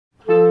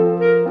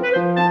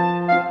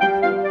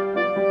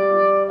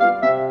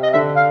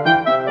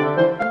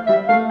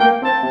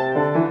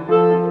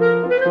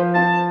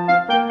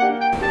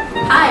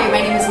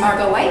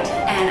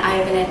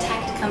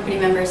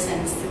member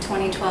since the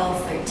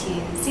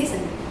 2012-13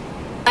 season.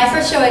 My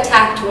first show at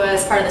TACT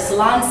was part of the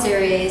Salon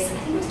series. I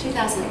think it was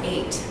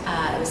 2008.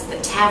 It was the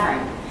Tavern,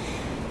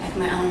 back in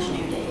my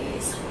ingenue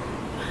days.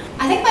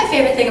 I think my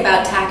favorite thing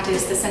about TACT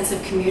is the sense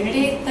of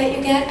community that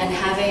you get, and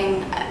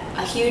having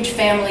a huge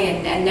family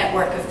and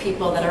network of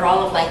people that are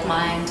all of like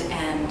mind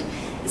and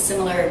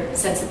similar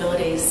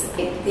sensibilities.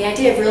 The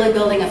idea of really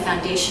building a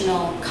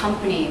foundational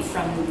company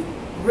from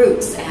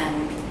roots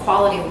and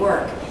quality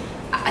work,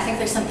 I think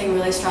there's something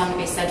really strong to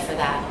be said for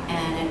that,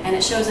 and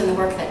it shows in the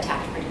work that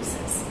TACT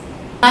produces.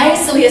 My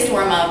silliest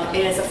warm-up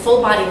is a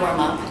full body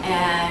warm-up,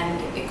 and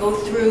it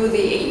goes through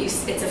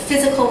it's a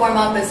physical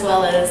warm-up as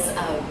well as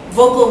a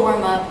vocal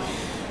warm-up,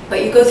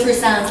 but you go through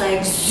sounds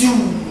like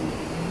zoom,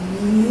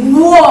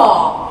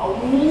 wah,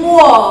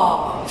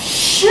 wah,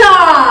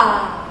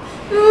 sha,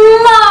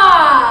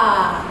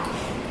 ma,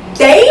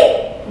 they,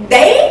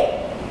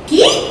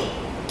 ki.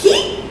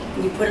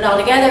 You put it all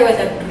together with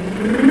a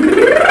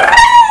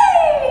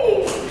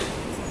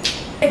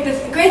The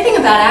great thing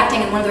about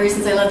acting, and one of the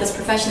reasons I love this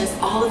profession, is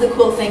all of the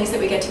cool things that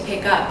we get to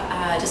pick up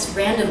just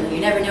randomly.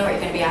 You never know what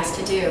you're going to be asked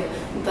to do.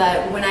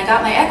 But when I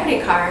got my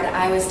equity card,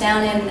 I was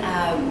down in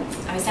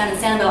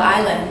Sanibel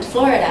Island,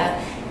 Florida,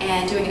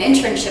 and doing an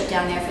internship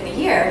down there for the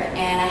year,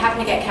 and I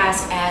happened to get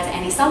cast as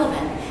Annie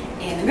Sullivan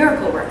in The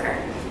Miracle Worker.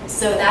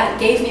 So that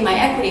gave me my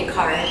equity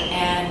card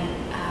and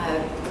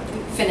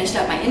finished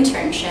up my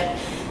internship.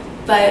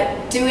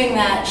 But doing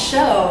that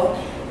show,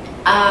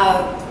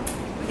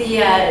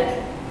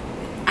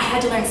 I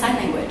had to learn sign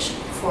language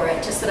for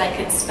it, just so that I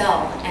could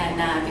spell,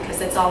 and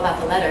because it's all about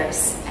the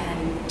letters,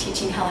 and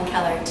teaching Helen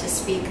Keller to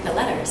speak the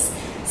letters.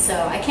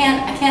 So I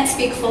can't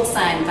speak full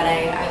sign, but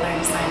I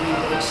learned sign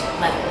language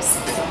letters,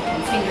 so I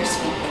can finger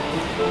speak.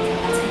 So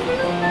that's